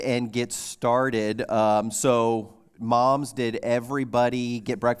And get started. So, moms, did everybody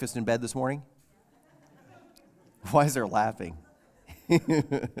get breakfast in bed this morning? Why is there laughing?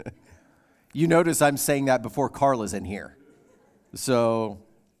 You notice I'm saying that before Carla's in here. So,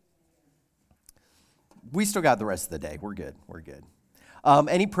 we still got the rest of the day. We're good. We're good.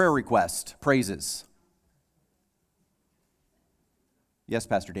 Any prayer requests, praises? Yes,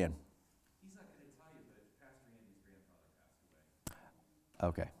 Pastor Dan. He's not going to tell you, but Pastor Andy's grandfather passed away.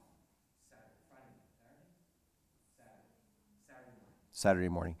 Okay. Saturday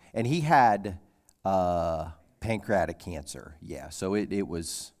morning. And he had pancreatic cancer. Yeah, so it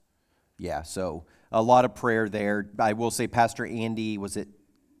was, so a lot of prayer there. I will say Pastor Andy, was it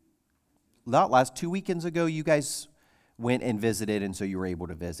not last 2 weekends ago you guys went and visited, and so you were able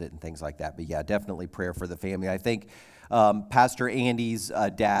to visit and things like that. But yeah, definitely prayer for the family. I think Pastor Andy's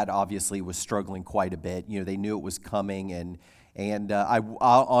dad obviously was struggling quite a bit. You know, they knew it was coming, and I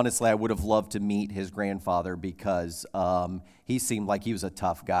honestly, I would have loved to meet his grandfather because he seemed like he was a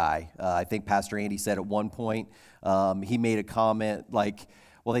tough guy. I think Pastor Andy said at one point, he made a comment like,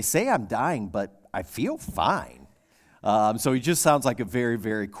 well, they say I'm dying, but I feel fine. So he just sounds like a very,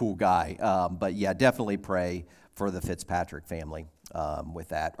 very cool guy. But yeah, definitely pray for the Fitzpatrick family with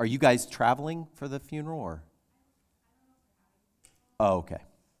that. Are you guys traveling for the funeral or? Oh,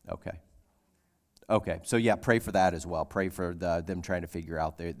 okay. So yeah, pray for that as well. Pray for them trying to figure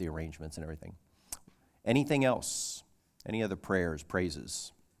out the arrangements and everything. Anything else? Any other prayers,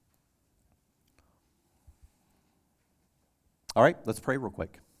 praises? All right, let's pray real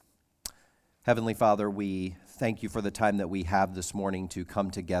quick. Heavenly Father, we thank you for the time that we have this morning to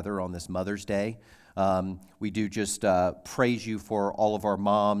come together on this Mother's Day. We do just praise you for all of our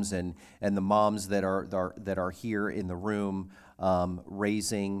moms and the moms that are here in the room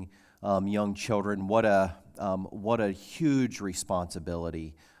raising young children. What a huge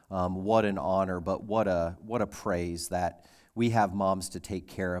responsibility. What an honor, but what a praise that we have moms to take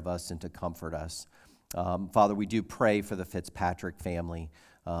care of us and to comfort us. Father, we do pray for the Fitzpatrick family.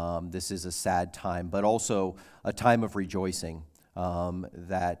 This is a sad time, but also a time of rejoicing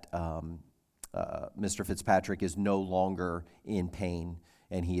that Mr. Fitzpatrick is no longer in pain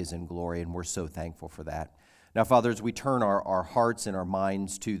and he is in glory, and we're so thankful for that. Now, Father, as we turn our hearts and our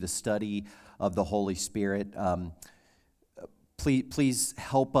minds to the study of the Holy Spirit, please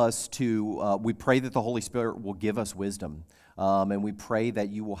help us to, we pray that the Holy Spirit will give us wisdom. And we pray that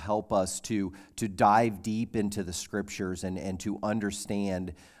you will help us to dive deep into the Scriptures and to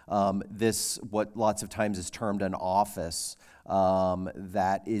understand this, what lots of times is termed an office,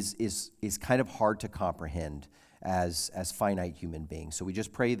 that is kind of hard to comprehend as finite human beings. So we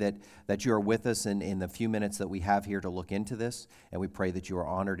just pray that you are with us in the few minutes that we have here to look into this, and we pray that you are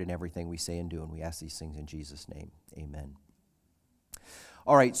honored in everything we say and do, and we ask these things in Jesus' name. Amen.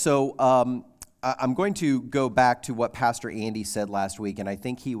 All right, so I'm going to go back to what Pastor Andy said last week, and I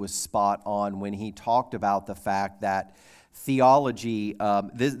think he was spot on when he talked about the fact that theology,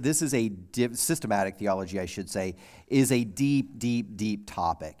 this is systematic theology, I should say, is a deep, deep, deep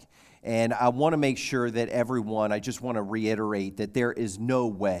topic. And I want to make sure that everyone, I just want to reiterate that there is no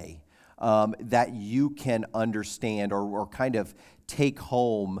way that you can understand or kind of take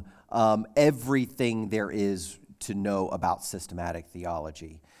home everything there is to know about systematic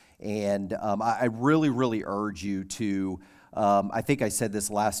theology. And I really, really urge you to, I think I said this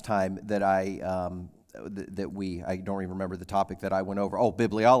last time that I don't even remember the topic that I went over,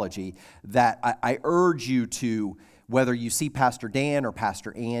 bibliology, that I urge you to, whether you see Pastor Dan or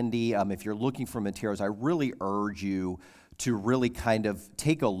Pastor Andy, if you're looking for materials, I really urge you to really kind of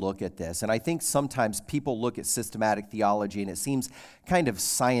take a look at this. And I think sometimes people look at systematic theology and it seems kind of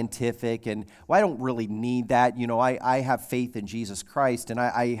scientific and, well, I don't really need that. You know, I have faith in Jesus Christ and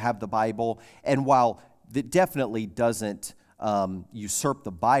I have the Bible. And while that definitely doesn't usurp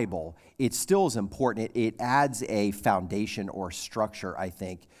the Bible, it still is important. It adds a foundation or structure, I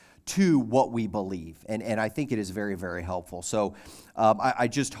think, to what we believe. And I think it is very, very helpful. So I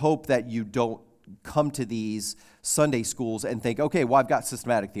just hope that you don't come to these Sunday schools and think, okay, well, I've got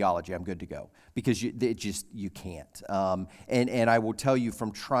systematic theology, I'm good to go. Because you can't. And I will tell you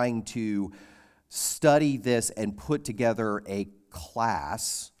from trying to study this and put together a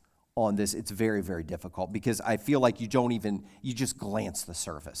class on this, it's very, very difficult because I feel like you just glance the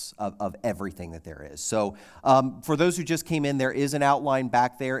surface of everything that there is. So for those who just came in, there is an outline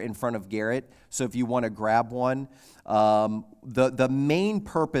back there in front of Garrett. So if you want to grab one, The main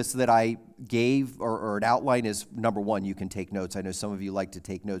purpose that I gave or an outline is, number one, you can take notes. I know some of you like to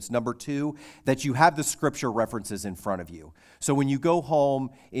take notes. Number two, that you have the scripture references in front of you. So when you go home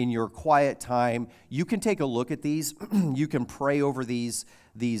in your quiet time, you can take a look at these. You can pray over these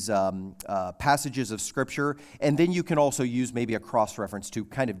passages of scripture, and then you can also use maybe a cross-reference to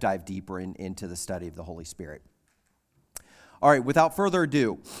kind of dive deeper into the study of the Holy Spirit. All right, without further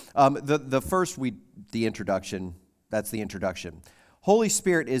ado, the introduction, that's the introduction. Holy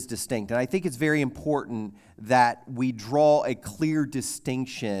Spirit is distinct, and I think it's very important that we draw a clear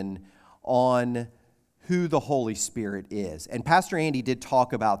distinction on who the Holy Spirit is. And Pastor Andy did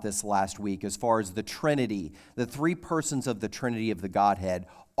talk about this last week as far as the Trinity. The three persons of the Trinity of the Godhead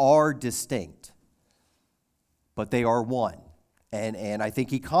are distinct, but they are one. And I think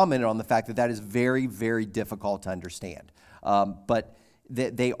he commented on the fact that is very, very difficult to understand. But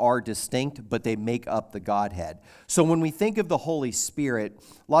they are distinct, but they make up the Godhead. So when we think of the Holy Spirit,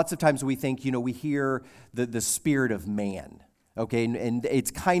 lots of times we think, we hear the spirit of man, okay? And it's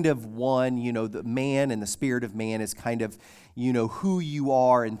kind of one, the man and the spirit of man is kind of, who you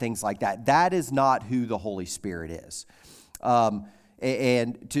are and things like that. That is not who the Holy Spirit is.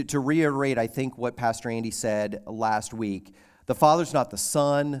 And to reiterate, I think what Pastor Andy said last week, the Father's not the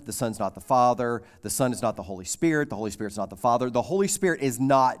Son not the Father, the Son is not the Holy Spirit's not the Father. The Holy Spirit is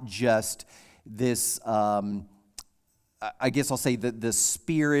not just this, I guess I'll say the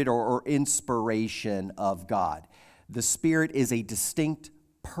spirit or inspiration of God. The Spirit is a distinct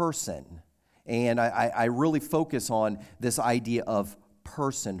person, and I really focus on this idea of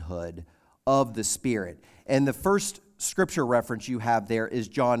personhood of the Spirit. And the first scripture reference you have there is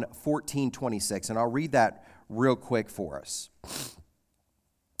John 14:26, and I'll read that real quick for us.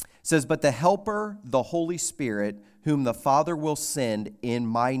 It says, "But the Helper, the Holy Spirit, whom the Father will send in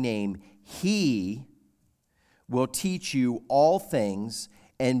my name, he will teach you all things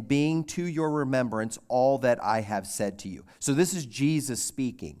and bring to your remembrance all that I have said to you." So this is Jesus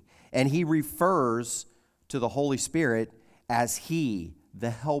speaking, and he refers to the Holy Spirit as he, the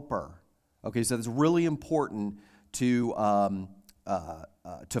Helper. Okay, so it's really important to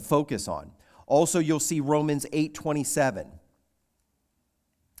focus on. Also, you'll see Romans 8:27.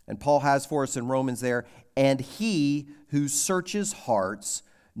 And Paul has for us in Romans there, "And he who searches hearts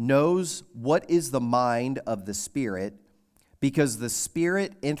knows what is the mind of the Spirit, because the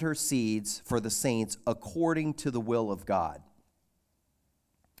Spirit intercedes for the saints according to the will of God."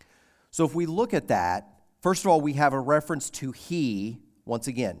 So if we look at that, first of all, we have a reference to he, once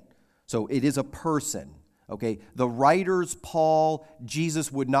again. So it is a person. Okay, the writers, Paul, Jesus,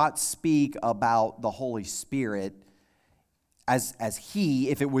 would not speak about the Holy Spirit as he,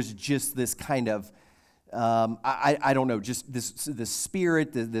 if it was just this kind of, I don't know, just this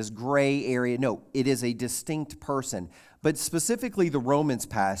spirit, this gray area. No, it is a distinct person. But specifically the Romans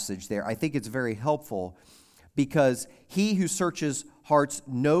passage there, I think it's very helpful because he who searches hearts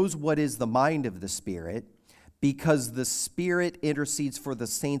knows what is the mind of the Spirit, because the Spirit intercedes for the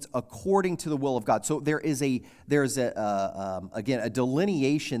saints according to the will of God. So there's a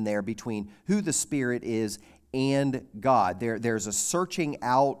delineation there between who the Spirit is and God. There's a searching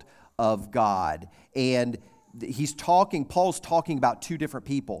out of God. And Paul's talking about two different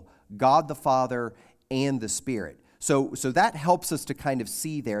people, God the Father and the Spirit. So that helps us to kind of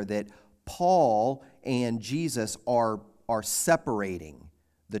see there that Paul and Jesus are separating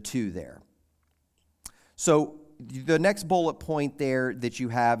the two there. So the next bullet point there that you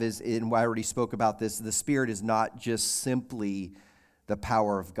have is, and I already spoke about this, the Spirit is not just simply the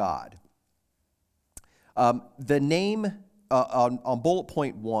power of God. The name on bullet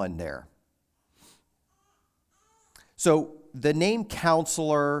point 1 there. So the name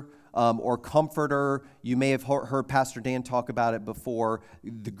Counselor or Comforter, you may have heard Pastor Dan talk about it before.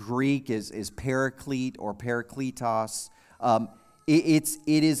 The Greek is Paraclete or Parakletos. It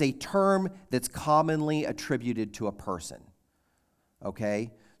is a term that's commonly attributed to a person,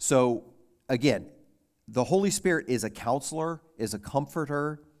 okay? So, again, the Holy Spirit is a counselor, is a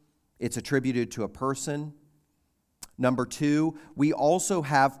comforter. It's attributed to a person. Number 2, we also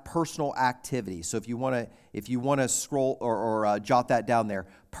have personal activities. So if you want to scroll or jot that down there,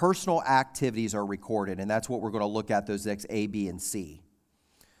 personal activities are recorded, and that's what we're going to look at, those next A, B, and C.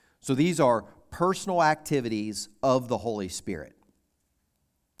 So these are personal activities of the Holy Spirit.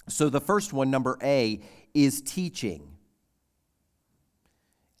 So the first one, number A, is teaching.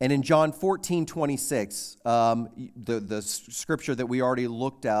 And in John 14:26, the scripture that we already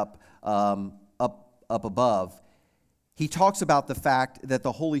looked up above, he talks about the fact that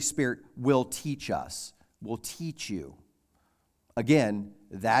the Holy Spirit will teach us, will teach you. Again,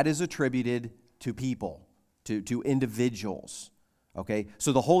 that is attributed to people. to individuals. Okay,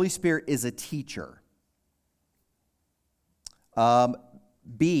 so the Holy Spirit is a teacher.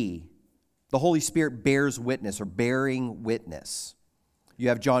 B, the Holy Spirit bears witness or bearing witness. You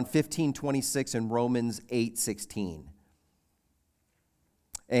have John 15:26 and Romans 8:16.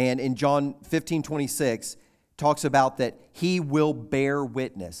 And in John 15:26, talks about that he will bear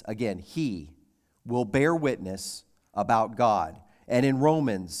witness. Again, he will bear witness about God. And in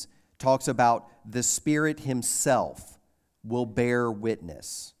Romans, talks about the Spirit himself will bear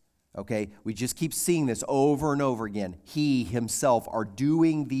witness. Okay, we just keep seeing this over and over again. He himself are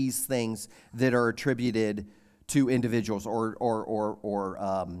doing these things that are attributed to individuals or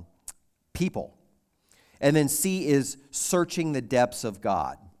people. And then C is searching the depths of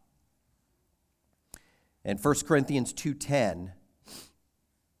God. In 1 Corinthians 2:10,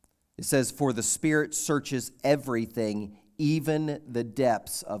 it says, "For the Spirit searches everything, even the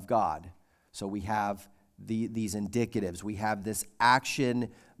depths of God." So we have these indicatives. We have this action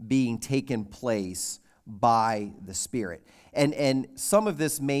being taken place by the Spirit. And some of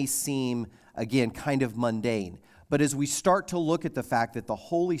this may seem, again, kind of mundane. But as we start to look at the fact that the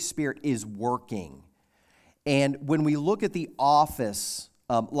Holy Spirit is working, and when we look at the office,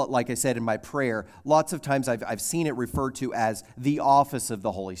 like I said in my prayer, lots of times I've seen it referred to as the office of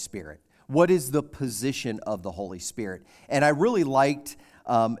the Holy Spirit. What is the position of the Holy Spirit? And I really liked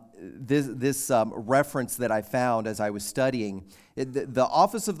this reference that I found as I was studying. The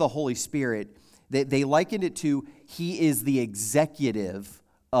office of the Holy Spirit, they likened it to he is the executive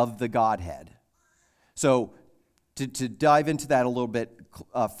of the Godhead. So to dive into that a little bit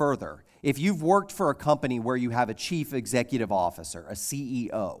further, if you've worked for a company where you have a chief executive officer, a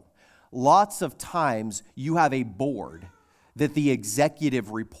CEO, lots of times you have a board that the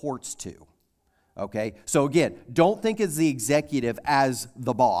executive reports to. Okay, so again, don't think as the executive as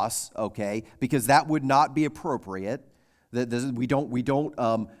the boss, okay, because that would not be appropriate. We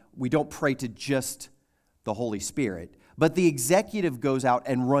don't pray to just the Holy Spirit, but the executive goes out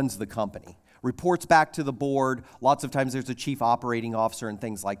and runs the company, reports back to the board. Lots of times there's a chief operating officer and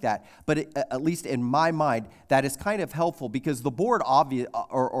things like that. But at least in my mind, that is kind of helpful because the board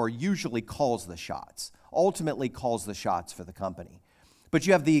usually calls the shots, ultimately calls the shots for the company. But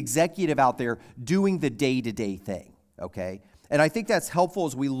you have the executive out there doing the day-to-day thing, okay? And I think that's helpful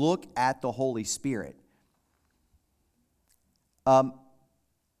as we look at the Holy Spirit. When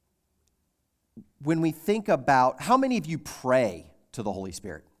we think about, how many of you pray to the Holy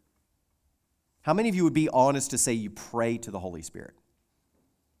Spirit? How many of you would be honest to say you pray to the Holy Spirit?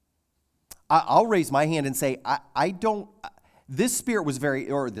 I'll raise my hand and say, I don't, this study was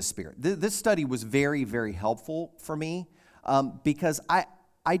very, very helpful for me. Because I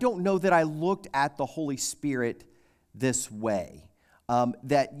don't know that I looked at the Holy Spirit this way.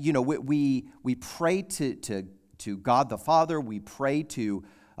 That, you know, we pray to God the Father, we pray to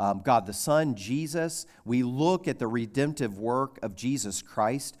God the Son, Jesus. We look at the redemptive work of Jesus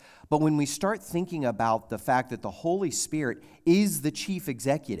Christ. But when we start thinking about the fact that the Holy Spirit is the chief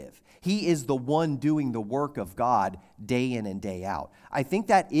executive, he is the one doing the work of God day in and day out. I think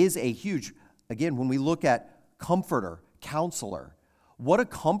that is a huge, again, when we look at comforter, counselor, what a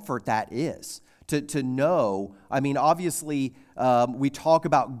comfort that is to know. I mean, obviously, we talk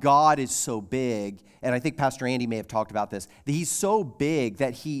about God is so big, and I think Pastor Andy may have talked about this, that he's so big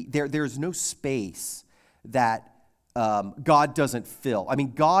that there's no space that God doesn't fill. I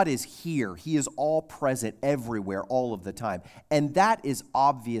mean, God is here. He is all present everywhere, all of the time, and that is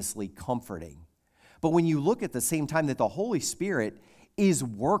obviously comforting. But when you look at the same time that the Holy Spirit is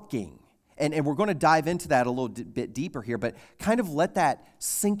working, and we're going to dive into that a little bit deeper here, but kind of let that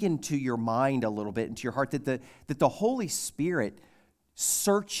sink into your mind a little bit, into your heart, that the Holy Spirit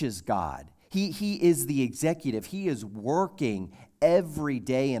searches God. He is the executive. He is working every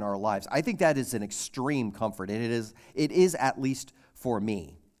day in our lives. I think that is an extreme comfort, and it is at least for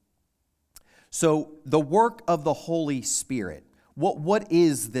me. So the work of the Holy Spirit, what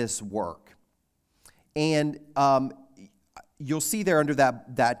is this work? And you'll see there under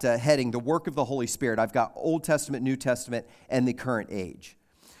that heading, the work of the Holy Spirit, I've got Old Testament, New Testament, and the current age.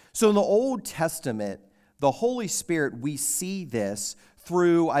 So in the Old Testament, the Holy Spirit, we see this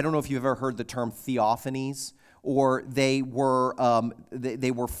through, I don't know if you've ever heard the term theophanies, or they were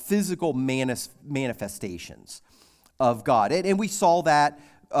physical manifestations of God. And we saw that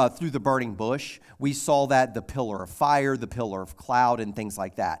through the burning bush. We saw that the pillar of fire, the pillar of cloud, and things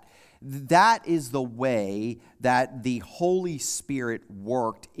like that. That is the way that the Holy Spirit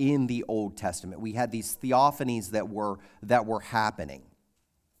worked in the Old Testament. We had these theophanies that were happening.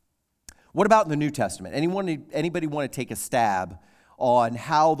 What about in the New Testament? Anybody want to take a stab on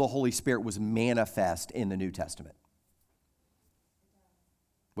how the Holy Spirit was manifest in the New Testament?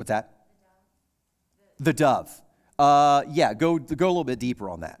 What's that? The dove. Yeah, go a little bit deeper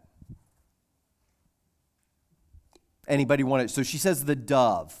on that. Anybody want to? So she says the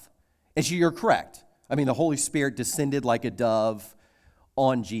dove. And you're correct. I mean, the Holy Spirit descended like a dove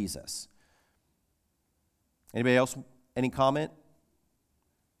on Jesus. Anybody else? Any comment?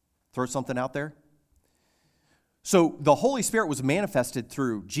 Throw something out there. So the Holy Spirit was manifested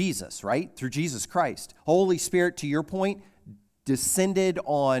through Jesus, right? Through Jesus Christ. Holy Spirit, to your point, descended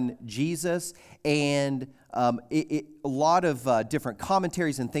on Jesus, and a lot of different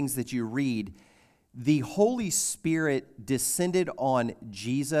commentaries and things that you read, the Holy Spirit descended on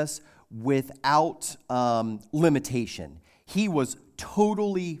Jesus without limitation. He was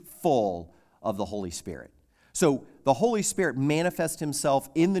totally full of the Holy Spirit. So the Holy Spirit manifests himself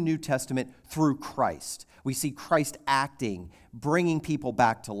in the New Testament through Christ. We see Christ acting, bringing people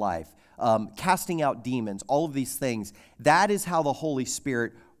back to life, casting out demons, all of these things. That is how the Holy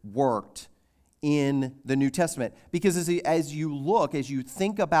Spirit worked in the New Testament. Because as you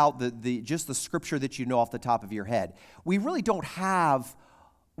think about just the scripture that you know off the top of your head, we really don't have,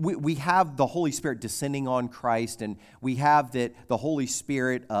 we have the Holy Spirit descending on Christ, and we have that the Holy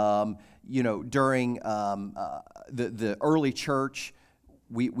Spirit, during the early church,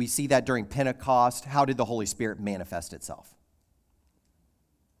 we see that during Pentecost. How did the Holy Spirit manifest itself?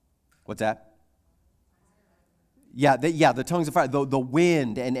 What's that? Yeah, the tongues of fire, the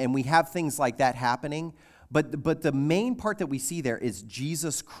wind, and we have things like that happening. But the main part that we see there is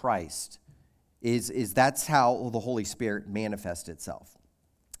Jesus Christ. That's how the Holy Spirit manifests itself.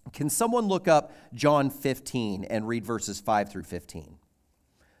 Can someone look up John 15 and read verses 5 through 15?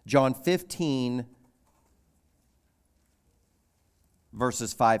 John 15,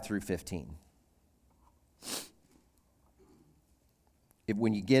 verses 5 through 15.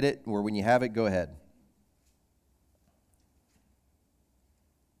 When you get it, or when you have it, go ahead.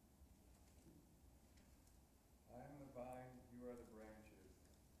 I am the vine, you are the branches.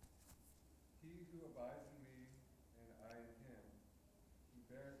 He who abides in me, and I in him, he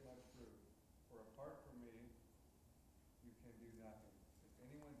bears much fruit. For apart from me, you can do nothing. If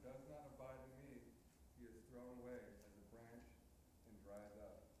anyone does not abide in me, he is thrown away as a branch and dries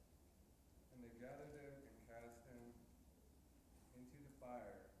up. And they gather them and cast them into the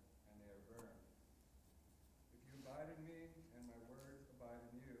fire, and they are burned. If you abide in me, and my words abide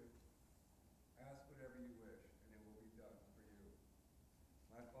in you, ask whatever you wish, and it will be done for you.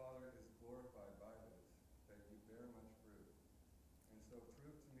 My Father is glorified by this, that you bear much fruit, and so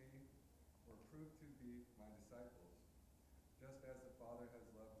prove to me, or prove to be my disciples. Just as the Father has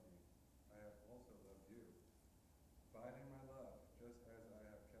loved me, I have also loved you. Abide in my love, just as I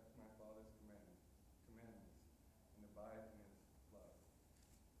have kept my Father's commandments, and abide in his love.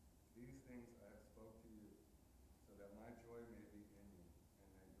 These things I have spoke to you, so that my joy may be in you, and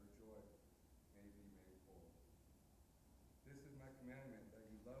that your joy may be made full. This is my commandment, that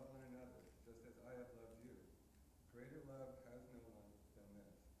you love one another, just as I have loved you. Greater love has no one than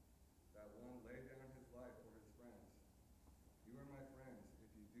this, that one lay down his life for his friends. You are my friends, if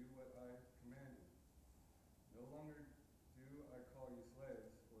you do what I command you. No longer do I call you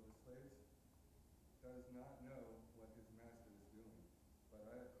slaves, for the slave does not know what his master is doing, but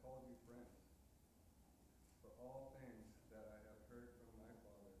I have called you friends. For all things that I have heard from my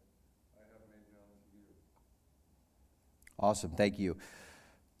Father, I have made known to you. Awesome, thank you.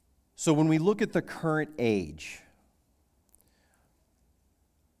 So when we look at the current age,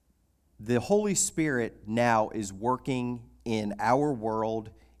 the Holy Spirit now is working in our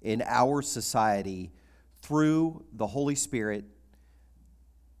world, in our society, through the Holy Spirit.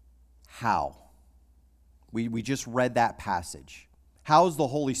 How? We just read that passage. How is the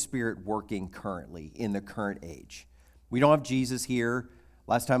Holy Spirit working currently in the current age? We don't have Jesus here.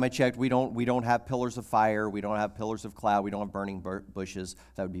 Last time I checked, we don't have pillars of fire. We don't have pillars of cloud. We don't have burning bushes.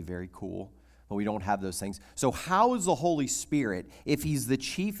 That would be very cool, but we don't have those things. So how is the Holy Spirit, if he's the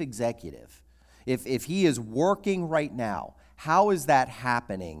chief executive, if he is working right now, how is that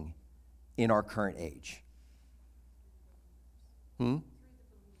happening in our current age?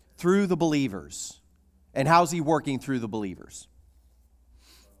 Through the believers. And how's he working through the believers?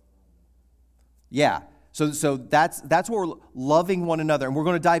 Yeah. So that's what we're loving one another. And we're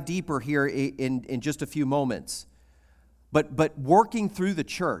going to dive deeper here in just a few moments. But working through the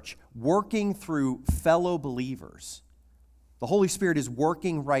church, working through fellow believers. The Holy Spirit is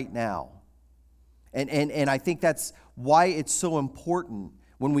working right now. And I think that's why it's so important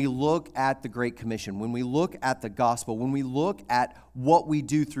when we look at the Great Commission, when we look at the gospel, when we look at what we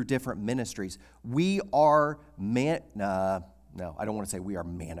do through different ministries. We are no, I don't want to say we are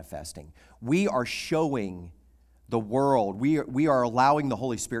manifesting. We are showing the world, we are allowing the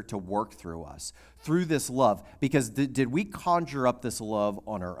Holy Spirit to work through us, through this love. Because did we conjure up this love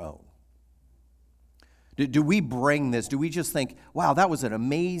on our own? Do we bring this? Do we just think, wow, that was an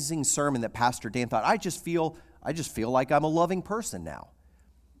amazing sermon that Pastor Dan thought? I just feel like I'm a loving person now.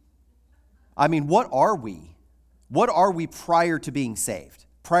 I mean, what are we? What are we prior to being saved?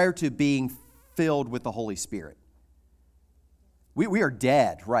 Prior to being filled with the Holy Spirit? We are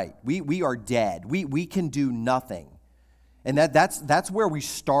dead, right? We are dead. We can do nothing. And that's where we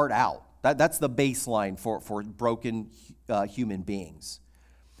start out. That's the baseline for broken human beings.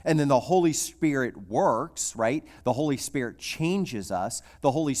 And then the Holy Spirit works, right? The Holy Spirit changes us.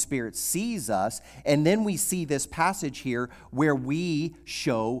 The Holy Spirit sees us. And then we see this passage here where we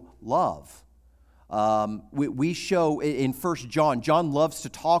show love. We show in 1 John loves to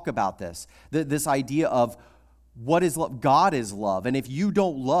talk about this idea of what is love? God is love. And if you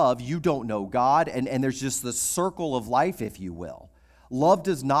don't love, you don't know God. And there's just the circle of life, if you will. Love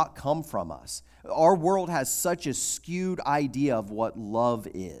does not come from us. Our world has such a skewed idea of what love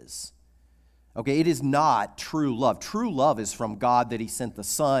is. Okay, it is not true love. True love is from God, that He sent the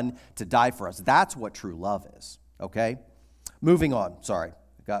Son to die for us. That's what true love is. Okay? Moving on. Sorry,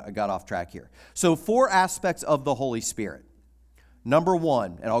 I got off track here. So 4 aspects of the Holy Spirit. Number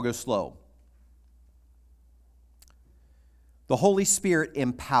 1, and I'll go slow. The Holy Spirit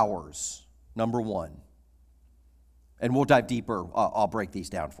empowers, number 1. And we'll dive deeper. I'll break these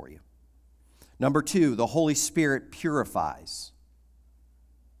down for you. Number 2, the Holy Spirit purifies.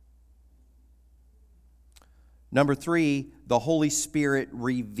 Number 3, the Holy Spirit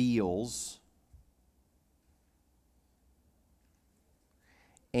reveals.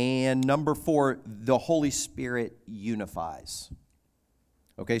 And number 4, the Holy Spirit unifies.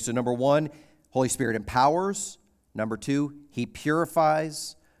 Okay, so number 1, Holy Spirit empowers. Number 2, He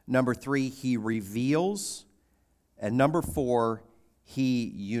purifies. Number 3, He reveals. And number 4, He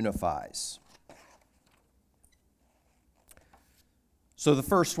unifies. So the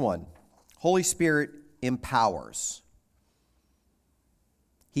first one, Holy Spirit empowers.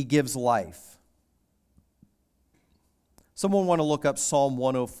 He gives life. Someone want to look up Psalm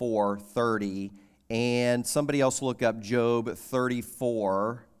 104:30, and somebody else look up Job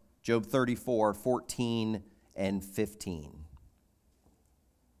 34:14 and 15.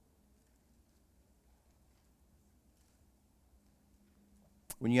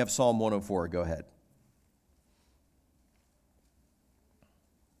 When you have Psalm 104, go ahead.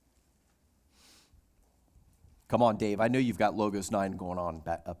 Come on, Dave. I know you've got Logos 9 going on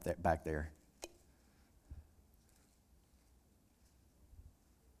back there.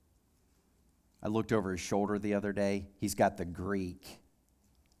 I looked over his shoulder the other day. He's got the Greek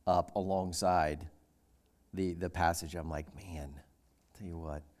up alongside the passage. I'm like, man, tell you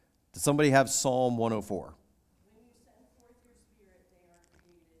what. Does somebody have Psalm 104? When you send forth your Spirit, they are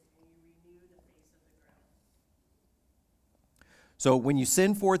created, and you renew the face of the ground. So when you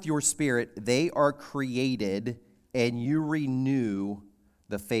send forth your Spirit, they are created, and you renew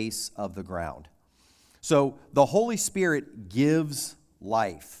the face of the ground. So the Holy Spirit gives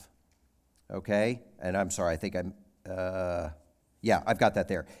life. Okay? And I'm sorry, I think I've got that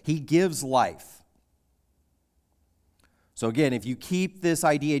there. He gives life. So again, if you keep this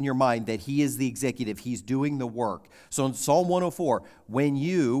idea in your mind that He is the executive, He's doing the work. So in Psalm 104, when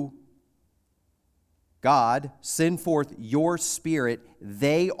you, God, send forth your Spirit,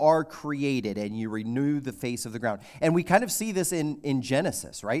 they are created, and you renew the face of the ground. And we kind of see this in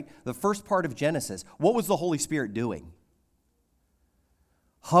Genesis, right? The first part of Genesis. What was the Holy Spirit doing?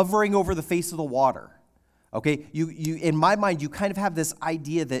 Hovering over the face of the water. Okay, you in my mind, you kind of have this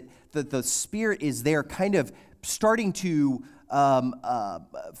idea that the Spirit is there kind of starting to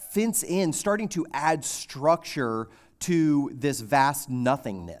fence in, starting to add structure to this vast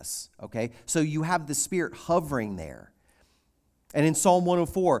nothingness. Okay, so you have the Spirit hovering there. And in Psalm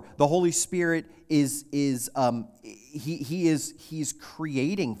 104, the Holy Spirit he's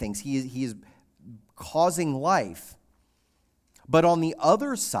creating things. He is causing life. But on the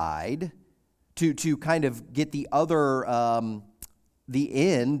other side, to kind of get the other, the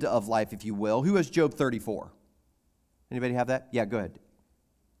end of life, if you will, who has Job 34? Anybody have that? Yeah, go ahead.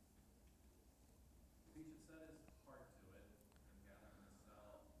 He should set his heart to it and gather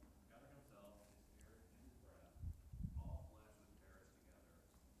himself, his spirit and his breath, all flesh would perish together,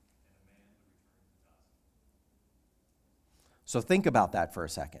 and a man would return to dust. So think about that for a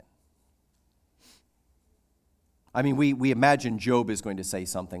second. I mean, we imagine Job is going to say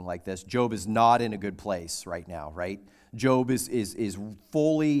something like this. Job is not in a good place right now, right? Job is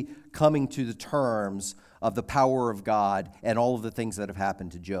fully coming to the terms of the power of God and all of the things that have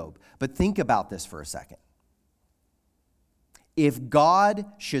happened to Job. But think about this for a second. If God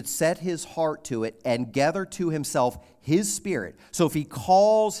should set his heart to it and gather to himself his spirit, so if he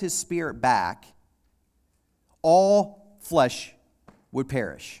calls his spirit back, all flesh would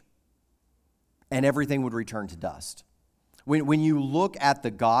perish and everything would return to dust. When you look at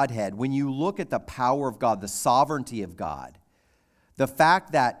the Godhead, when you look at the power of God, the sovereignty of God, the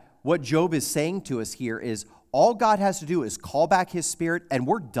fact that what Job is saying to us here is all God has to do is call back his spirit and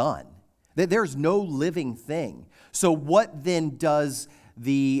we're done. There's no living thing. So what then does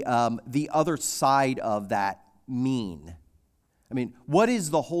the other side of that mean? I mean, what is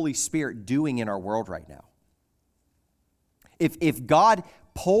the Holy Spirit doing in our world right now? If God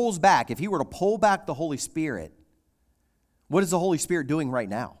pulls back, if he were to pull back the Holy Spirit, what is the Holy Spirit doing right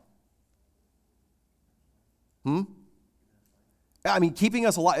now? I mean, keeping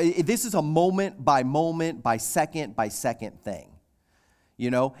us alive. This is a moment, by second thing. You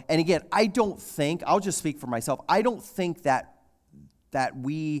know? And again, I'll just speak for myself. I don't think that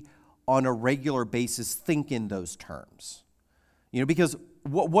we on a regular basis think in those terms. You know, because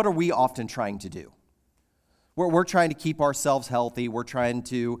what are we often trying to do? We're trying to keep ourselves healthy. We're trying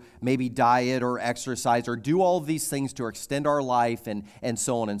to maybe diet or exercise or do all of these things to extend our life and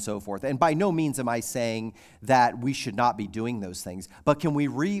so on and so forth. And by no means am I saying that we should not be doing those things. But can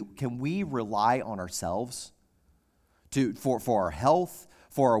we rely on ourselves for our health,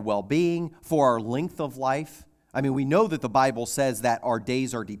 for our well-being, for our length of life? I mean, we know that the Bible says that our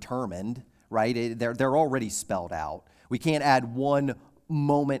days are determined, right? They're already spelled out. We can't add one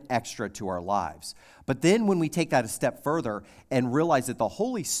moment extra to our lives. But then when we take that a step further and realize that the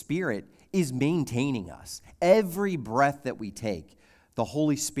Holy Spirit is maintaining us, every breath that we take, the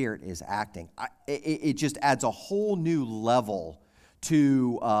Holy Spirit is acting. It just adds a whole new level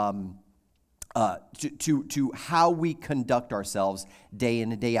to how we conduct ourselves day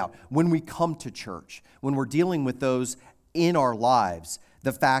in and day out. When we come to church, when we're dealing with those in our lives,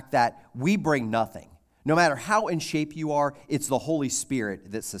 the fact that we bring nothing. No matter how in shape you are, it's the Holy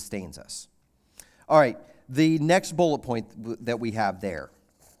Spirit that sustains us. All right, the next bullet point that we have there.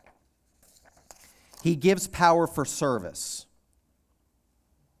 He gives power for service.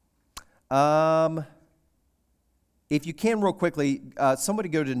 If you can real quickly, somebody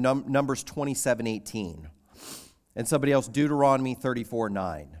go to Numbers 27:18. And somebody else, Deuteronomy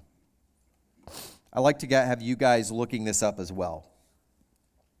 34:9. I like to have you guys looking this up as well.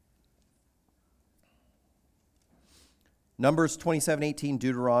 Numbers 27:18,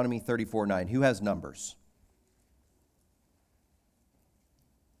 Deuteronomy 34:9. Who has Numbers?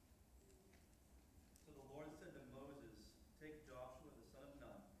 So the Lord said to Moses, "Take Joshua the son of Nun,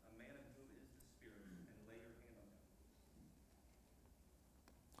 a man in whom is the Spirit, and lay your hand on him."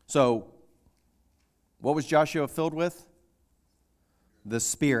 So, what was Joshua filled with? The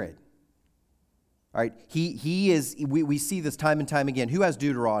Spirit. All right, he is. We see this time and time again. Who has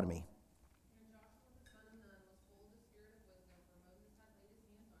Deuteronomy?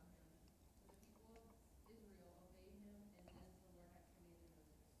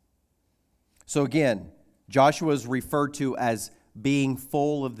 So again, Joshua is referred to as being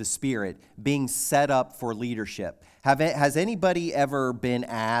full of the Spirit, being set up for leadership. Has anybody ever been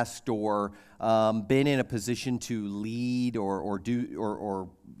asked or been in a position to lead or do or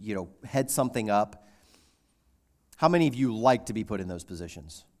head something up? How many of you like to be put in those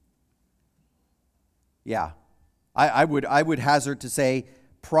positions? Yeah, I would hazard to say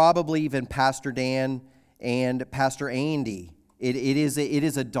probably even Pastor Dan and Pastor Andy. It is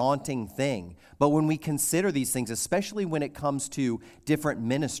a daunting thing. But when we consider these things, especially when it comes to different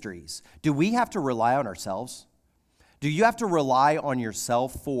ministries, do we have to rely on ourselves? Do you have to rely on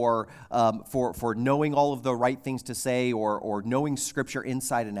yourself for knowing all of the right things to say or knowing Scripture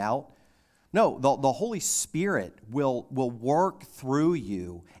inside and out? No, the Holy Spirit will work through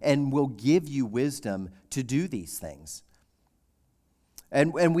you and will give you wisdom to do these things.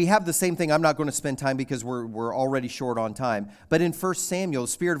 And we have the same thing. I'm not going to spend time because we're already short on time. But in 1 Samuel, the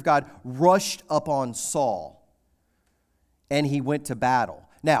Spirit of God rushed upon Saul, and he went to battle.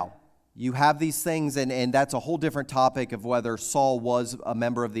 Now, you have these things, and that's a whole different topic of whether Saul was a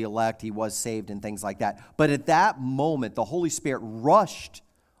member of the elect, he was saved, and things like that. But at that moment, the Holy Spirit rushed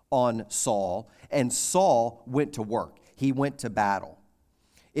on Saul, and Saul went to work. He went to battle.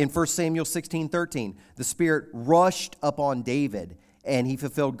 In 1 Samuel 16:13, the Spirit rushed upon David, and he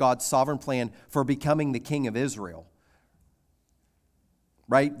fulfilled God's sovereign plan for becoming the king of Israel.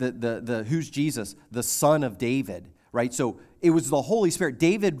 right? The who's Jesus? The son of David, right? So it was the Holy Spirit.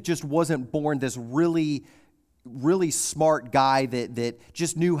 David just wasn't born this really smart guy that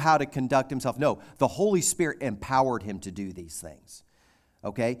just knew how to conduct himself. No, the Holy Spirit empowered him to do these things.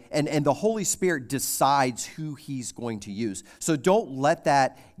 Okay? And the Holy Spirit decides who he's going to use. So don't let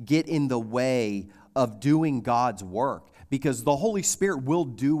that get in the way of doing God's work, because the Holy Spirit will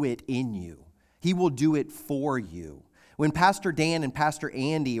do it in you. He will do it for you. When Pastor Dan and Pastor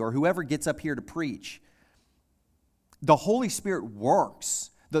Andy or whoever gets up here to preach, the Holy Spirit works.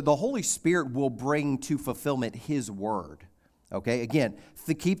 The Holy Spirit will bring to fulfillment His word. Okay? Again,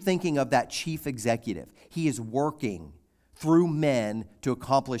 keep thinking of that chief executive. He is working through men to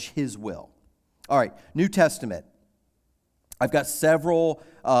accomplish His will. All right, New Testament. I've got several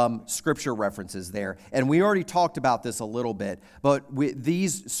scripture references there, and we already talked about this a little bit, but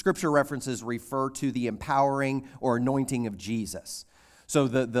these scripture references refer to the empowering or anointing of Jesus. So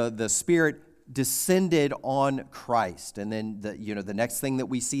the Spirit descended on Christ, and then the next thing that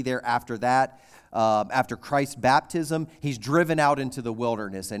we see there after that, after Christ's baptism, He's driven out into the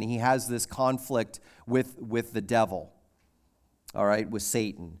wilderness, and He has this conflict with the devil, all right, with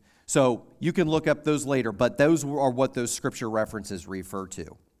Satan. So you can look up those later, but those are what those scripture references refer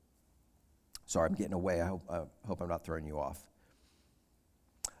to. Sorry, I'm getting away. I hope I'm not throwing you off.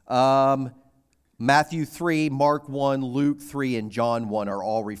 Matthew 3, Mark 1, Luke 3, and John 1 are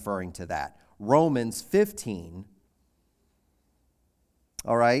all referring to that. Romans 15,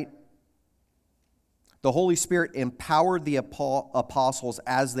 all right? The Holy Spirit empowered the apostles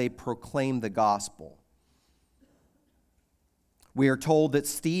as they proclaimed the gospel. We are told that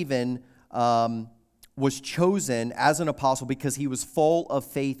Stephen was chosen as an apostle because he was full of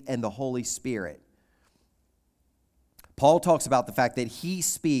faith and the Holy Spirit. Paul talks about the fact that he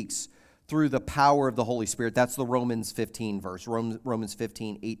speaks through the power of the Holy Spirit. That's the Romans 15 verse, Romans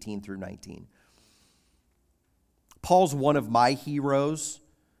 15, 18 through 19. Paul's one of my heroes.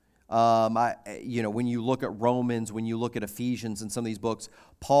 When you look at Romans, when you look at Ephesians and some of these books,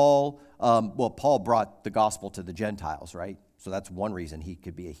 Paul brought the gospel to the Gentiles, right? So that's one reason he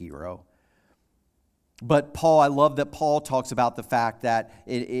could be a hero. But I love that Paul talks about the fact that,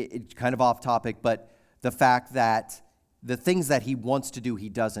 it's kind of off topic, but the fact that the things that he wants to do, he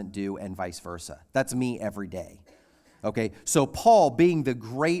doesn't do, and vice versa. That's me every day. Okay, so Paul, being the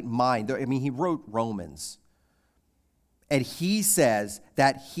great mind, he wrote Romans. And he says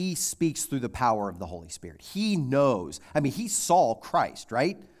that he speaks through the power of the Holy Spirit. He knows. He saw Christ,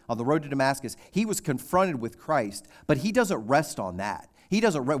 right? On the road to Damascus, he was confronted with Christ, but he doesn't rest on that. He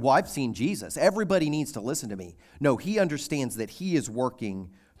doesn't, I've seen Jesus. Everybody needs to listen to me. No, he understands that he is working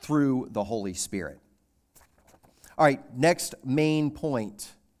through the Holy Spirit. All right, next main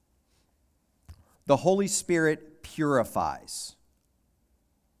point. The Holy Spirit purifies.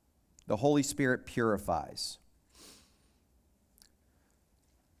 The Holy Spirit purifies.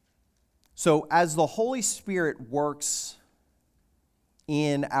 So as the Holy Spirit works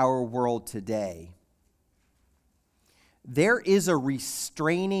in our world today, there is a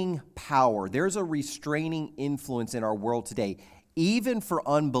restraining power. There's a restraining influence in our world today, even for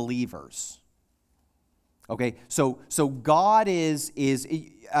unbelievers. Okay, so God is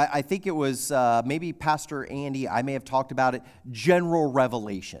I think it was maybe Pastor Andy, I may have talked about it, general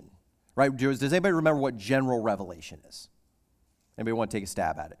revelation, right? Does anybody remember what general revelation is? Anybody want to take a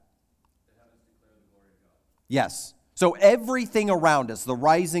stab at it? Yes. So everything around us, the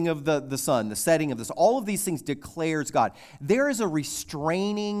rising of the sun, the setting of this, all of these things declares God. There is a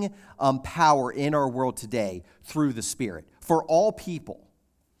restraining power in our world today through the Spirit for all people.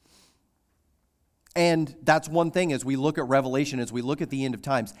 And that's one thing as we look at Revelation, as we look at the end of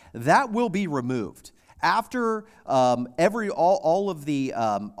times, that will be removed. After all of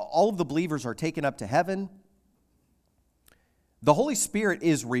the believers are taken up to heaven, the Holy Spirit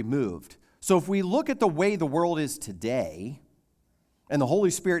is removed. So if we look at the way the world is today, and the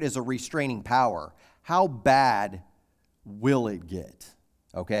Holy Spirit is a restraining power, how bad will it get?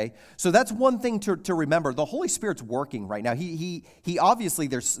 Okay? So that's one thing to remember. The Holy Spirit's working right now. He obviously,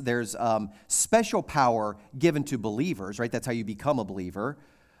 there's special power given to believers, right? That's how you become a believer.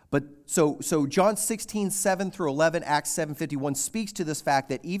 But so John 16, 7 through 11, Acts 7:51 speaks to this fact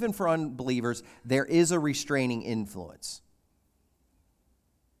that even for unbelievers, there is a restraining influence.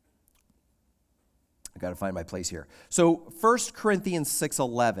 I got to find my place here. So 1 Corinthians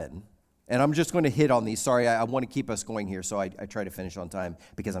 6:11, and I'm just going to hit on these. Sorry, I want to keep us going here, so I try to finish on time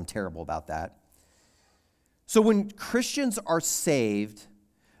because I'm terrible about that. So when Christians are saved,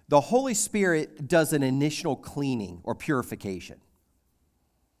 the Holy Spirit does an initial cleaning or purification.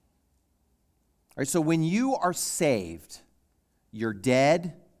 All right, so when you are saved, you're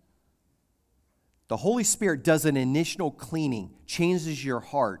dead, the Holy Spirit does an initial cleaning, changes your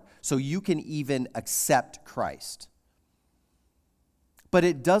heart so you can even accept Christ. But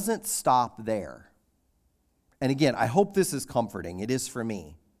it doesn't stop there. And again, I hope this is comforting. It is for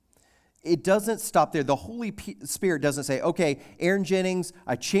me. It doesn't stop there. The Holy Spirit doesn't say, okay, Aaron Jennings,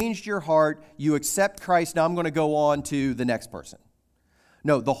 I changed your heart. You accept Christ. Now I'm going to go on to the next person.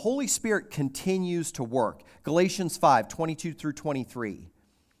 No, the Holy Spirit continues to work. Galatians 5, 22 through 23.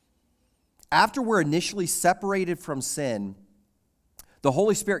 After we're initially separated from sin, the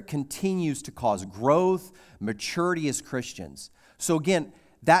Holy Spirit continues to cause growth, maturity as Christians. So again,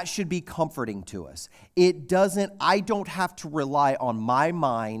 that should be comforting to us. I don't have to rely on my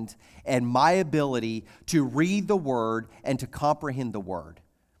mind and my ability to read the Word and to comprehend the Word.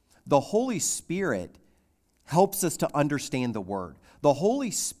 The Holy Spirit helps us to understand the Word. The Holy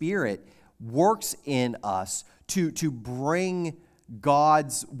Spirit works in us to bring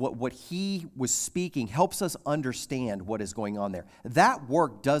God's, what He was speaking, helps us understand what is going on there. That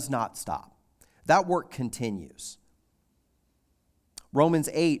work does not stop. That work continues. Romans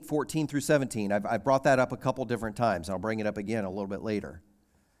 8, 14 through 17. I've brought that up a couple different times. I'll bring it up again a little bit later.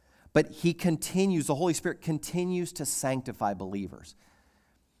 But the Holy Spirit continues to sanctify believers.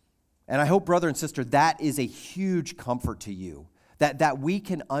 And I hope, brother and sister, that is a huge comfort to you, that we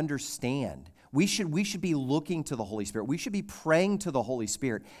can understand. We should be looking to the Holy Spirit. We should be praying to the Holy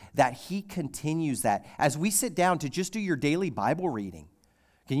Spirit that He continues that. As we sit down to just do your daily Bible reading,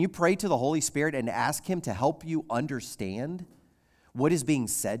 can you pray to the Holy Spirit and ask Him to help you understand what is being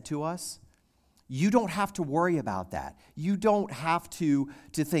said to us? You don't have to worry about that. You don't have to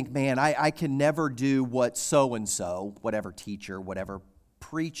think, man, I can never do what so-and-so, whatever teacher, whatever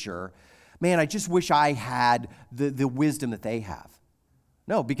preacher, man, I just wish I had the wisdom that they have.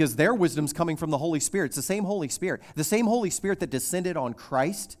 No, because their wisdom's coming from the Holy Spirit. It's the same Holy Spirit. The same Holy Spirit that descended on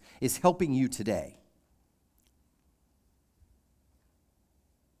Christ is helping you today.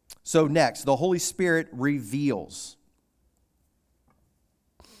 So next, the Holy Spirit reveals.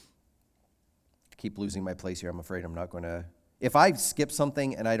 I keep losing my place here. I'm afraid I'm not going to. If I skip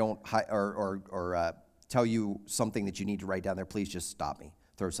something and I don't tell you something that you need to write down there, please just stop me.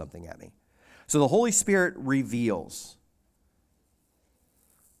 Throw something at me. So the Holy Spirit reveals.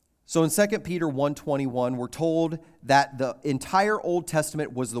 So in 2 Peter 1:21, we're told that the entire Old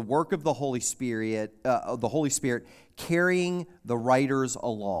Testament was the work of the Holy Spirit carrying the writers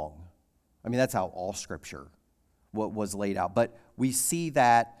along. I mean, that's how all Scripture was laid out. But we see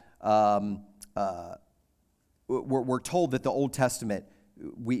that we're told that the Old Testament,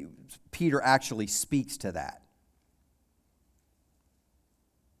 Peter actually speaks to that.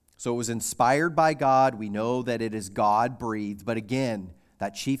 So it was inspired by God. We know that it is God-breathed. But again,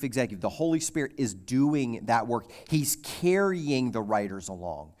 that chief executive, the Holy Spirit is doing that work. He's carrying the writers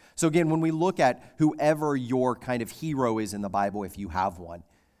along. So again, when we look at whoever your kind of hero is in the Bible, if you have one,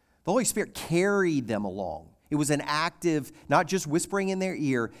 the Holy Spirit carried them along. It was an active, not just whispering in their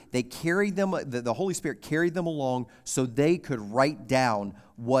ear. They carried them, the Holy Spirit carried them along so they could write down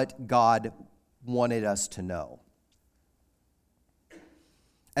what God wanted us to know.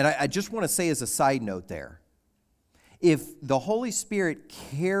 And I just want to say as a side note there, if the Holy Spirit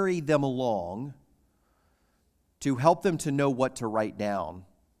carried them along to help them to know what to write down,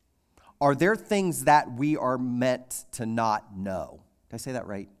 are there things that we are meant to not know? Did I say that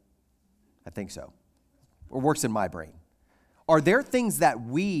right? I think so. Or works in my brain. Are there things that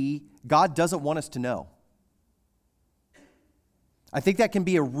God doesn't want us to know? I think that can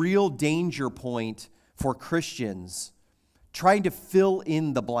be a real danger point for Christians trying to fill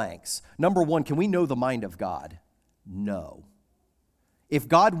in the blanks. Number one, can we know the mind of God? No. If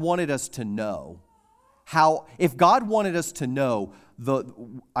God wanted us to know,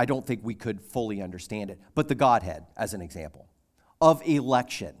 I don't think we could fully understand it, but the Godhead, as an example, of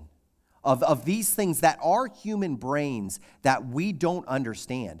election, of these things that are human brains that we don't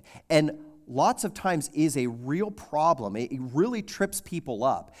understand. And lots of times is a real problem. It really trips people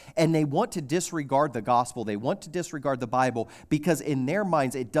up. And they want to disregard the gospel. They want to disregard the Bible because in their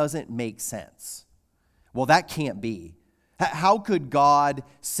minds it doesn't make sense. Well, that can't be. How could God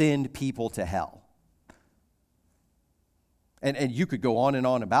send people to hell? And you could go on and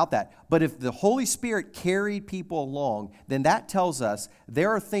on about that. But if the Holy Spirit carried people along, then that tells us there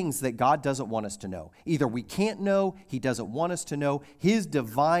are things that God doesn't want us to know. Either we can't know, He doesn't want us to know. His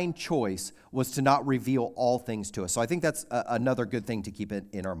divine choice was to not reveal all things to us. So I think that's another good thing to keep it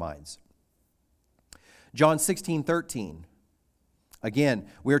in our minds. John 16:13. Again,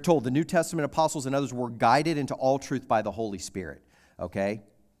 we are told the New Testament apostles and others were guided into all truth by the Holy Spirit. Okay?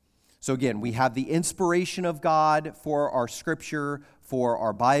 So again, we have the inspiration of God for our scripture, for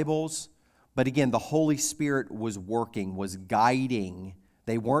our Bibles. But again, the Holy Spirit was working, was guiding.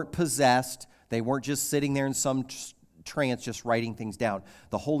 They weren't possessed. They weren't just sitting there in some trance, just writing things down.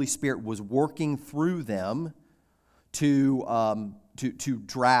 The Holy Spirit was working through them to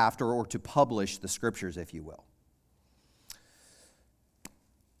draft or to publish the scriptures, if you will.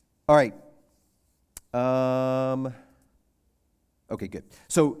 All right. Okay, good.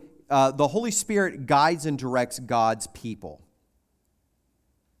 So the Holy Spirit guides and directs God's people.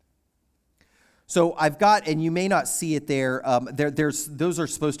 So I've got, and you may not see it there, those are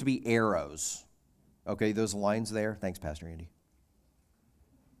supposed to be arrows. Okay, those lines there. Thanks, Pastor Andy.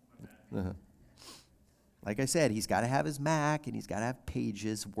 Uh-huh. Like I said, he's got to have his Mac and he's got to have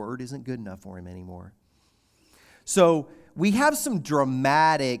Pages. Word isn't good enough for him anymore. So we have some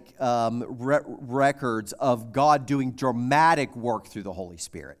dramatic records of God doing dramatic work through the Holy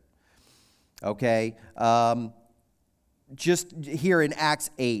Spirit. Okay? Just here in Acts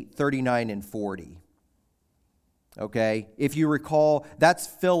 8, 39 and 40. Okay? If you recall, that's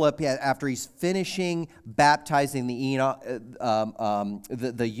Philip after he's finishing baptizing the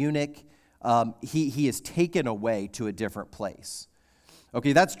eunuch. He is taken away to a different place.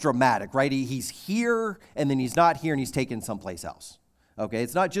 Okay, that's dramatic, right? He's here, and then he's not here, and he's taken someplace else. Okay,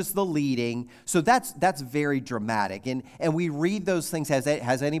 it's not just the leading. So that's very dramatic. And we read those things.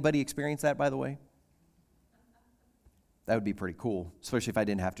 Has anybody experienced that, by the way? That would be pretty cool, especially if I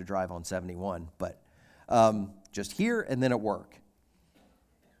didn't have to drive on 71. But just here and then at work.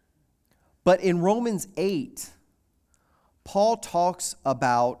 But in Romans 8, Paul talks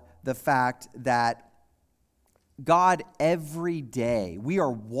about the fact that God, every day, we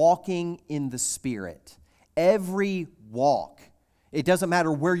are walking in the Spirit. Every walk. It doesn't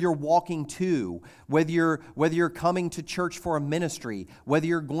matter where you're walking to, whether you're coming to church for a ministry, whether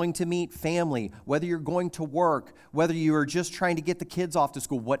you're going to meet family, whether you're going to work, whether you are just trying to get the kids off to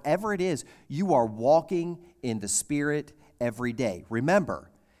school, whatever it is, you are walking in the Spirit every day. Remember,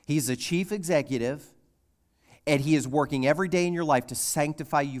 He's the chief executive, and He is working every day in your life to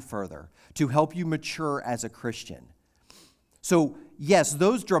sanctify you further, to help you mature as a Christian. So, yes,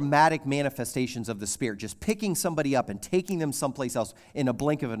 those dramatic manifestations of the Spirit, just picking somebody up and taking them someplace else in a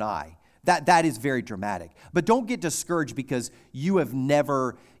blink of an eye, that is very dramatic. But don't get discouraged because you've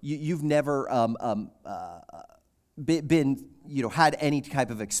never been had any type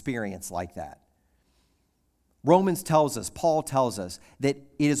of experience like that. Romans tells us, Paul tells us that it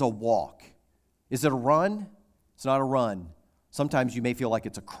is a walk. Is it a run? It's not a run. Sometimes you may feel like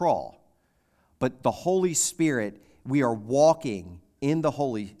it's a crawl. But the Holy Spirit, we are walking in the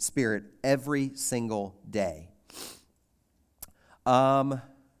Holy Spirit every single day. I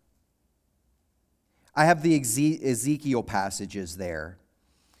have the Ezekiel passages there.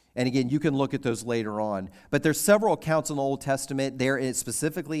 And again, you can look at those later on. But there's several accounts in the Old Testament,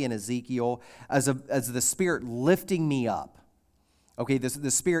 specifically in Ezekiel, as the Spirit lifting me up. Okay,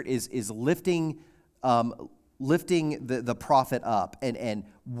 the Spirit is lifting the prophet up and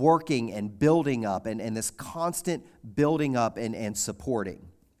working and building up and this constant building up and supporting.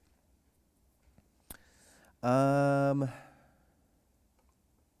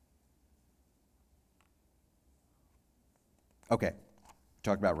 Okay,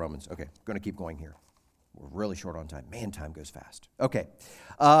 talked about Romans. Okay, going to keep going here. We're really short on time. Man, time goes fast. Okay,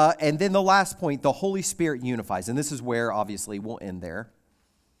 and then the last point, the Holy Spirit unifies. And this is where, obviously, we'll end there.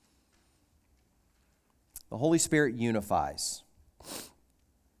 The Holy Spirit unifies.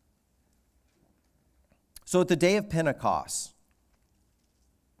 So at the day of Pentecost,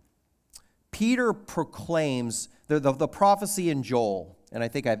 Peter proclaims the prophecy in Joel, and I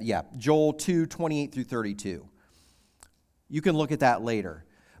think Joel 2, 28 through 32. You can look at that later.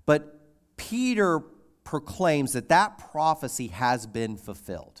 But Peter proclaims that prophecy has been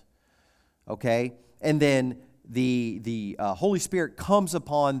fulfilled. Okay? And then the Holy Spirit comes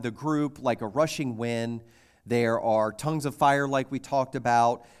upon the group like a rushing wind. There are tongues of fire, like we talked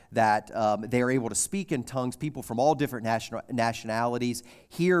about, that they are able to speak in tongues. People from all different nationalities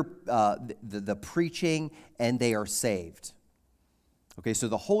hear the preaching, and they are saved. Okay, so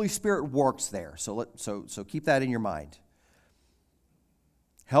the Holy Spirit works there. So keep that in your mind.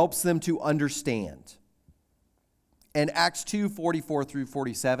 Helps them to understand. And Acts 2, 44 through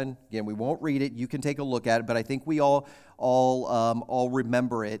 47, again, we won't read it. You can take a look at it, but I think we all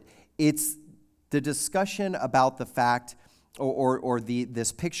remember it. It's the discussion about the fact or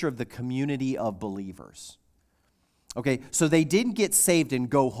this picture of the community of believers. Okay, so they didn't get saved and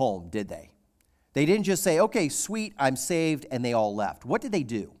go home, did they? They didn't just say, okay, sweet, I'm saved, and they all left. What did they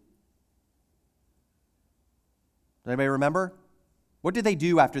do? Does anybody remember? What did they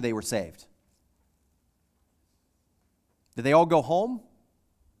do after they were saved? Did they all go home?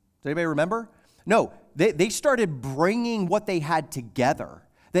 Does anybody remember? No, they started bringing what they had together.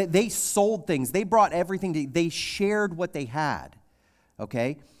 They sold things. They brought everything. They shared what they had.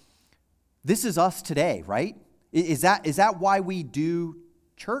 Okay? This is us today, right? Is that why we do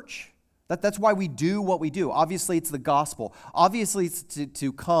church? That's why we do what we do. Obviously, it's the gospel. Obviously, it's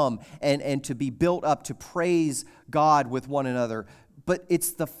to come and to be built up, to praise God with one another. But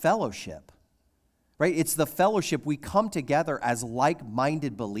it's the fellowship, right? It's the fellowship. We come together as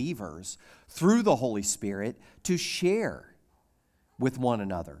like-minded believers through the Holy Spirit to share with one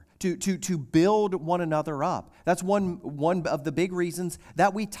another, to build one another up. That's one of the big reasons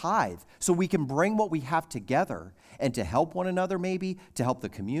that we tithe, so we can bring what we have together and to help one another, maybe to help the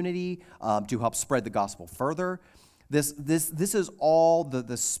community, to help spread the gospel further. This is all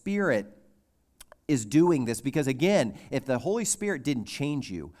the Spirit is doing this, because again, if the Holy Spirit didn't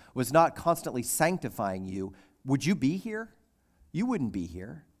change you, was not constantly sanctifying you, would you be here? You wouldn't be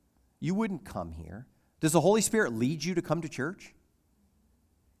here. You wouldn't come here. Does the Holy Spirit lead you to come to church?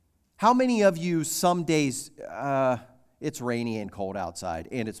 How many of you some days, it's rainy and cold outside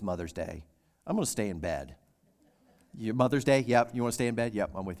and it's Mother's Day, I'm going to stay in bed. Your Mother's Day? Yep. You want to stay in bed?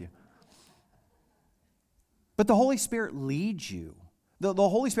 Yep, I'm with you. But the Holy Spirit leads you. The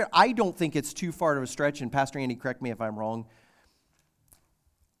Holy Spirit, I don't think it's too far of a stretch, and Pastor Andy, correct me if I'm wrong.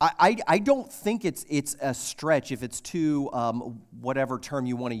 I don't think it's a stretch, if it's too, whatever term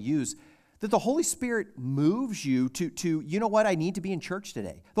you want to use, that the Holy Spirit moves you to, you know what, I need to be in church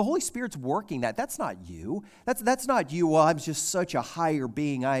today. The Holy Spirit's working that. That's not you. That's not you. Well, I'm just such a higher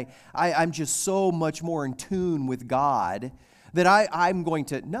being. I'm just so much more in tune with God that I'm going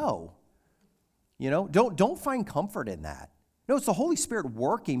to, no. You know, don't find comfort in that. No, it's the Holy Spirit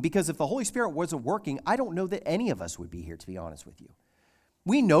working, because if the Holy Spirit wasn't working, I don't know that any of us would be here, to be honest with you.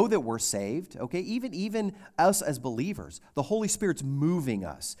 We know that we're saved, okay? Even us as believers, the Holy Spirit's moving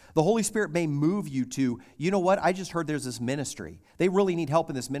us. The Holy Spirit may move you to, you know what, I just heard there's this ministry. They really need help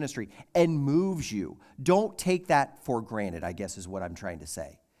in this ministry, and moves you. Don't take that for granted, I guess is what I'm trying to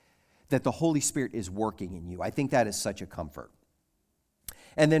say, that the Holy Spirit is working in you. I think that is such a comfort.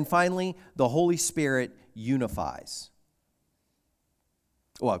 And then finally, the Holy Spirit unifies.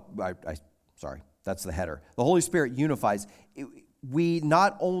 Well, sorry, that's the header. The Holy Spirit unifies. We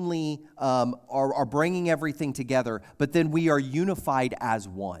not only are bringing everything together, but then we are unified as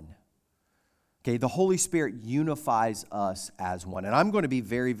one. Okay, the Holy Spirit unifies us as one. And I'm going to be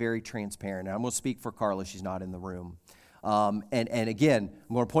very, very transparent. And I'm going to speak for Carla. She's not in the room. And again,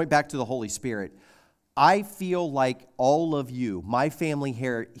 I'm going to point back to the Holy Spirit. I feel like all of you, my family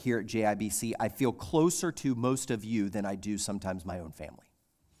here at JIBC, I feel closer to most of you than I do sometimes my own family.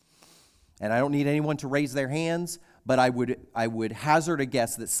 And I don't need anyone to raise their hands, but I would hazard a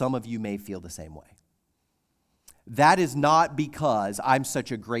guess that some of you may feel the same way. That is not because I'm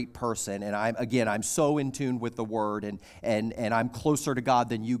such a great person and I'm so in tune with the Word and I'm closer to God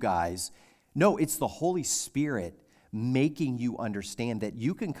than you guys. No, it's the Holy Spirit making you understand that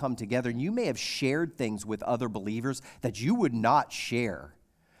you can come together, and you may have shared things with other believers that you would not share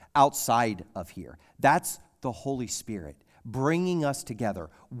outside of here. That's the Holy Spirit bringing us together,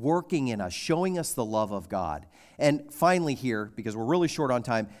 working in us, showing us the love of God. And finally here, because we're really short on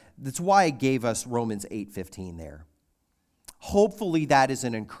time, that's why I gave us Romans 8:15 there. Hopefully that is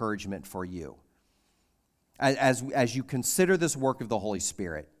an encouragement for you as you consider this work of the Holy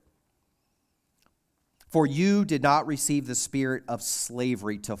Spirit. For you did not receive the spirit of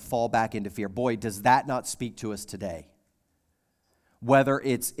slavery to fall back into fear. Boy, does that not speak to us today? Whether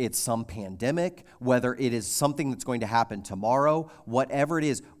it's some pandemic, whether it is something that's going to happen tomorrow, whatever it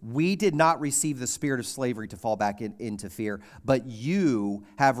is, we did not receive the spirit of slavery to fall back into fear, but you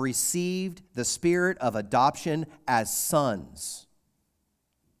have received the spirit of adoption as sons.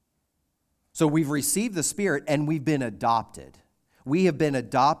 So we've received the Spirit and we've been adopted. We have been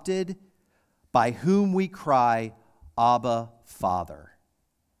adopted, by whom we cry, Abba, Father.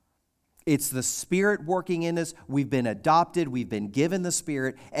 It's the Spirit working in us. We've been adopted. We've been given the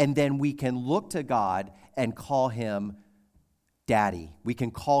Spirit. And then we can look to God and call Him Daddy. We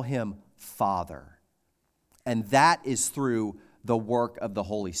can call Him Father. And that is through the work of the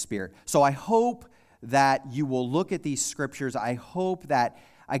Holy Spirit. So I hope that you will look at these scriptures. I hope that,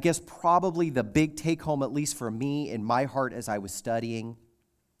 I guess probably the big take home, at least for me in my heart as I was studying,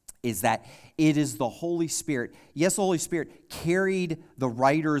 is that it is the Holy Spirit. Yes, the Holy Spirit carried the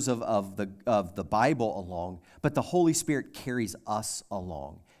writers of the Bible along, but the Holy Spirit carries us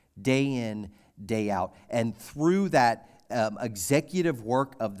along day in, day out. And through that executive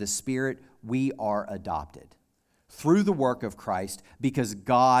work of the Spirit, we are adopted. through the work of Christ because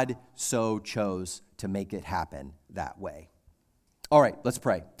God so chose to make it happen that way. All right, let's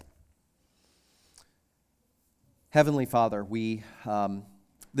pray. Heavenly Father,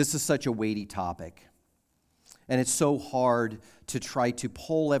 this is such a weighty topic, and it's so hard to try to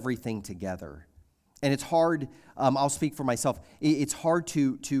pull everything together. And it's hard, I'll speak for myself, it's hard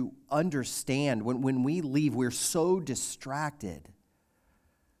to understand. When we leave, we're so distracted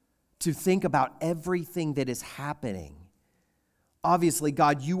to think about everything that is happening. Obviously,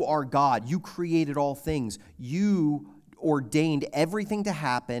 God, you are God. You created all things. You ordained everything to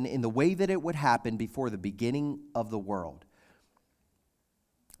happen in the way that it would happen before the beginning of the world.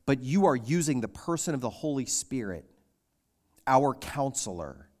 But you are using the person of the Holy Spirit, our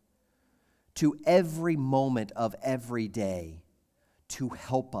counselor, to every moment of every day to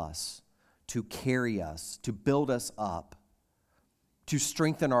help us, to carry us, to build us up, to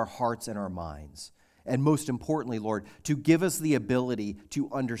strengthen our hearts and our minds. And most importantly, Lord, to give us the ability to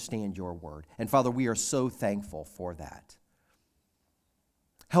understand your word. And Father, we are so thankful for that.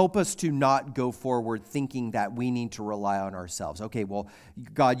 Help us to not go forward thinking that we need to rely on ourselves. Okay, well,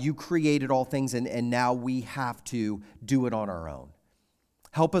 God, you created all things, and now we have to do it on our own.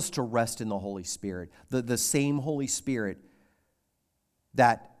 Help us to rest in the Holy Spirit, the same Holy Spirit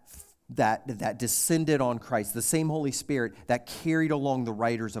that descended on Christ, the same Holy Spirit that carried along the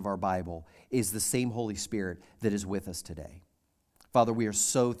writers of our Bible is the same Holy Spirit that is with us today. Father, we are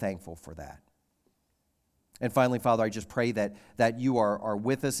so thankful for that. And finally, Father, I just pray that you are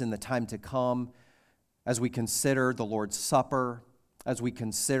with us in the time to come as we consider the Lord's Supper, as we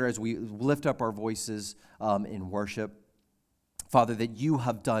lift up our voices in worship. Father, that you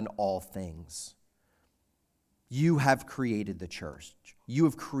have done all things. You have created the church. You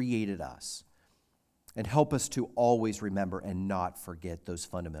have created us. And help us to always remember and not forget those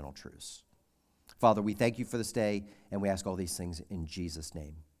fundamental truths. Father, we thank you for this day, and we ask all these things in Jesus'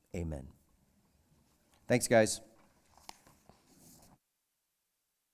 name. Amen. Thanks, guys.